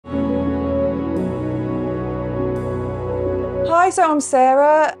Hi, so I'm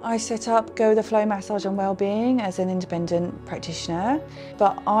Sarah. I set up Go With The Flow Massage and Wellbeing as an independent practitioner,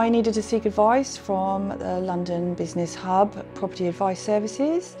 but I needed to seek advice from the London Business Hub Property Advice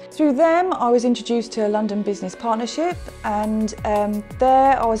Services. Through them, I was introduced to a London Business Partnership, and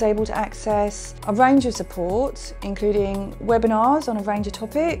there I was able to access a range of support, including webinars on a range of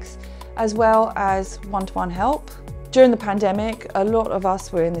topics, as well as one-to-one help. During the pandemic, a lot of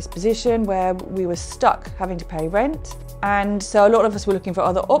us were in this position where we were stuck having to pay rent. And so a lot of us were looking for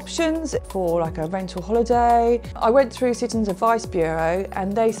other options for like a rental holiday. I went through Citizens Advice Bureau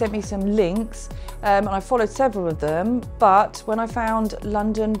and they sent me some links and I followed several of them. But when I found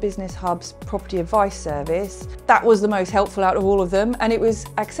London Business Hub's Property Advice Service, that was the most helpful out of all of them, and it was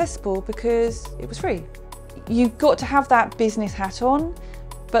accessible because it was free. You've got to have that business hat on.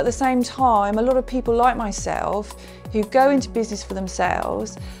 But at the same time, a lot of people like myself who go into business for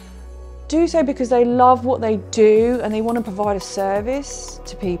themselves do so because they love what they do and they want to provide a service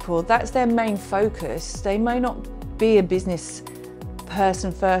to people. That's their main focus. They may not be a business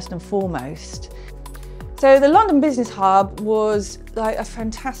person first and foremost. So the London Business Hub was like a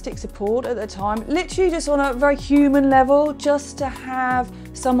fantastic support at the time, literally just on a very human level. Just to have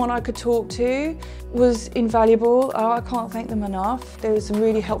someone I could talk to was invaluable. I can't thank them enough. There were some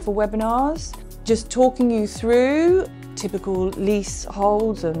really helpful webinars, just talking you through typical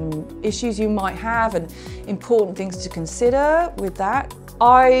leaseholds and issues you might have and important things to consider with that.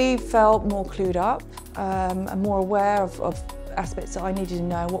 I felt more clued up and more aware of aspects that I needed to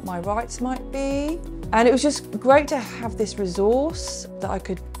know, what my rights might be. And it was just great to have this resource that I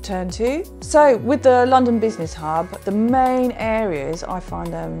could turn to. So with the London Business Hub, the main areas I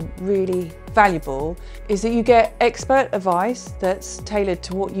find them really valuable is that you get expert advice that's tailored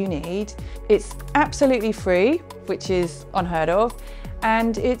to what you need. It's absolutely free, which is unheard of,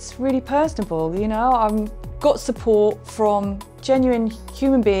 and it's really personable. You know, I've got support from genuine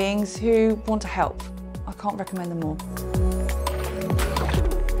human beings who want to help. I can't recommend them more.